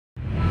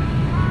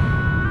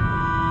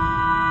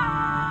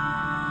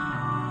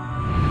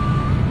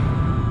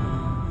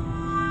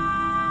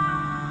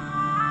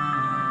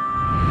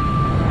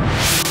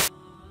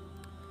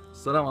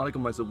Salam alaykum,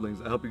 my siblings.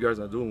 I hope you guys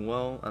are doing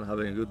well and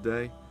having a good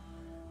day.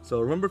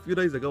 So remember a few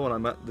days ago when I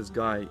met this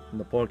guy in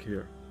the park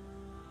here,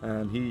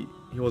 and he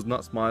was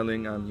not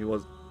smiling, and he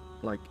was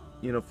like,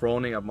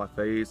 frowning at my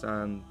face,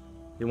 and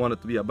he wanted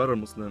to be a better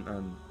Muslim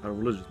and a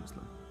religious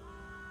Muslim.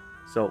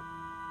 So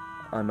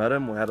I met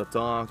him, we had a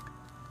talk,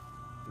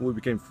 we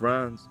became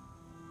friends,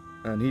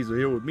 and he's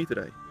here with me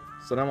today.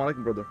 Salam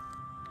alaikum, brother.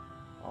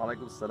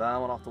 Alaykum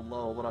salam wa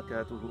rahmatullahi wa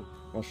barakatuhu.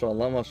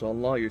 MashaAllah,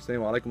 MashaAllah, you're saying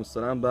wa alaikum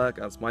salam back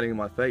and smiling in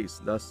my face.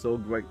 That's so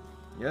great.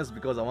 Yes,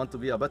 because I want to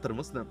be a better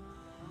Muslim.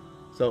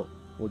 So,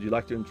 would you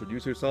like to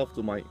introduce yourself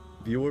to my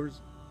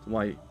viewers, to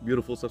my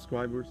beautiful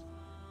subscribers?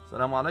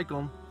 Salam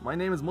alaikum, my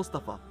name is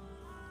Mustafa.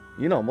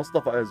 You know,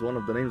 Mustafa is one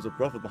of the names of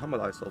Prophet Muhammad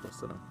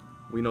ﷺ.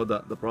 We know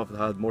that the Prophet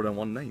had more than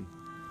one name.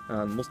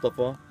 And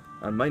Mustafa,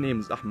 and my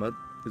name is Ahmed,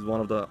 is one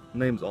of the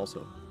names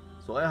also.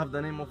 So I have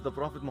the name of the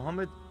Prophet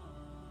Muhammad,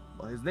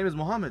 but his name is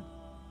Muhammad,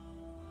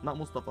 not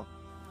Mustafa.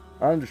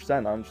 I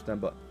understand,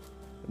 but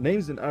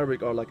names in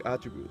Arabic are like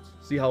attributes.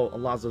 See how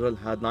Allah Azza wa Jal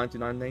had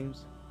 99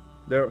 names?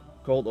 They're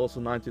called also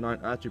 99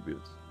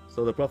 attributes.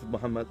 So the Prophet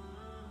Muhammad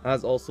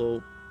has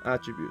also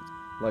attributes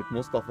like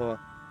Mustafa,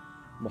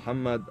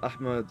 Muhammad,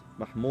 Ahmed,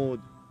 Mahmoud,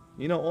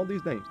 all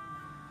these names.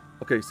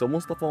 Okay, so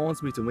Mustafa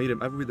wants me to meet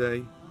him every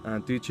day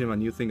and teach him a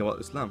new thing about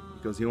Islam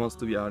because he wants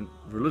to be a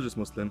religious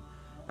Muslim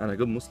and a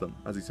good Muslim,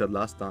 as he said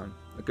last time.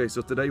 Okay,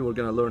 so today we're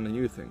gonna learn a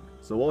new thing.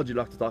 So what would you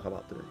like to talk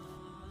about today?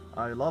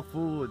 I love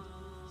food.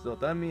 So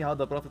tell me how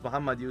the Prophet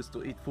Muhammad used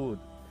to eat food.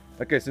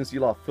 Okay, since you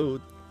love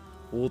food,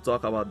 we'll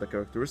talk about the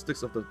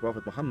characteristics of the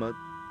Prophet Muhammad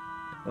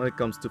when it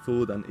comes to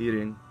food and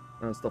eating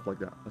and stuff like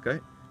that, okay?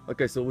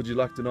 Okay, so would you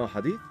like to know a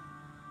hadith?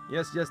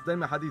 Yes, tell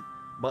me a hadith,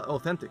 but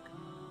authentic.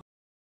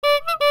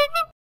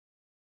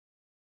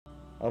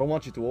 I don't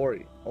want you to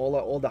worry.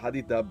 All the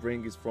hadith that I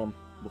bring is from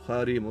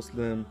Bukhari,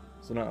 Muslim,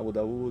 Sunan Abu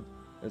Dawood.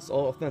 It's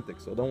all authentic,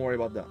 so don't worry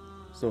about that.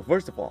 So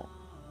first of all,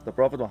 the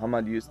Prophet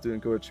Muhammad used to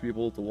encourage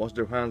people to wash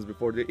their hands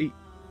before they eat.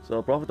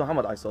 So Prophet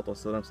Muhammad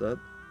ﷺ said,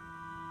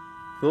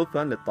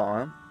 ثلثاً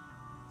للطعام,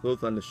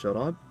 ثلثاً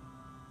للشراب,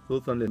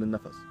 ثلثاً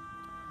للنفس.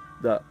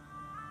 That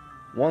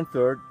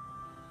 1/3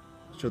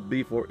 should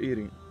be for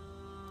eating,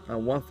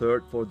 and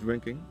 1/3 for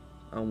drinking,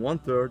 and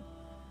 1/3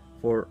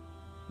 for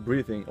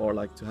breathing, or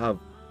like to have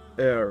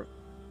air.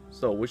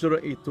 So we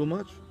shouldn't eat too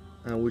much,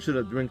 and we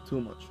shouldn't drink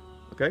too much.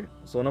 Okay?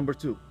 So number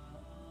 2,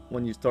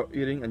 when you start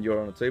eating and you're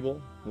on a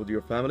table with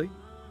your family,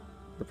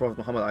 the Prophet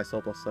Muhammad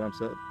ﷺ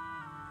said,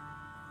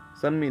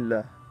 سمي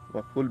الله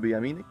وكل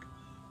بيمينك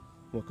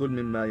وكل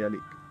مما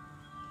يليك.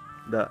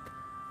 That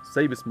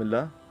say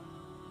Bismillah,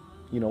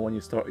 when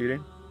you start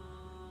eating,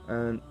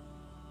 and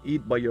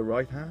eat by your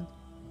right hand.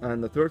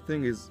 And the third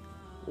thing is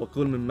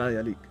وكل مما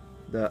يليك,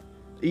 that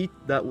eat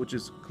that which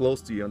is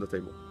close to you on the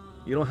table.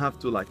 You don't have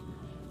to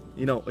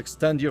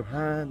extend your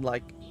hand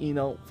like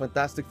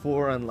Fantastic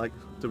Four and like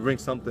to bring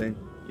something.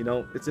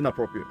 It's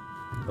inappropriate.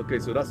 Okay,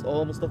 so that's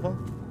all, Mustafa,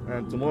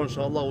 and tomorrow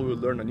inshallah we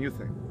will learn a new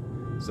thing.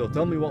 So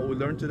tell me what we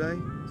learned today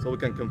so we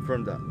can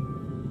confirm that.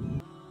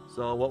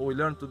 So what we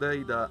learned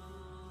today, that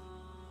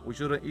we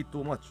shouldn't eat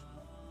too much,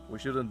 we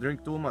shouldn't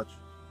drink too much,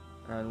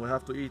 and we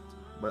have to eat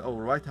by our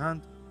right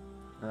hand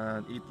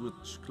and eat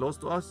which close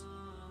to us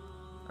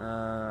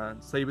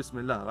and say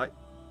Bismillah, right?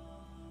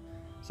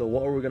 So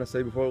what are we gonna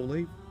say before we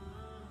leave?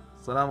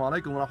 Assalamu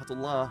alaikum wa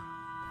rahmatullah.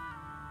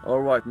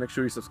 Alright, make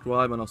sure you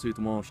subscribe and I'll see you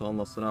tomorrow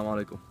inshallah. Assalamu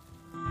alaikum.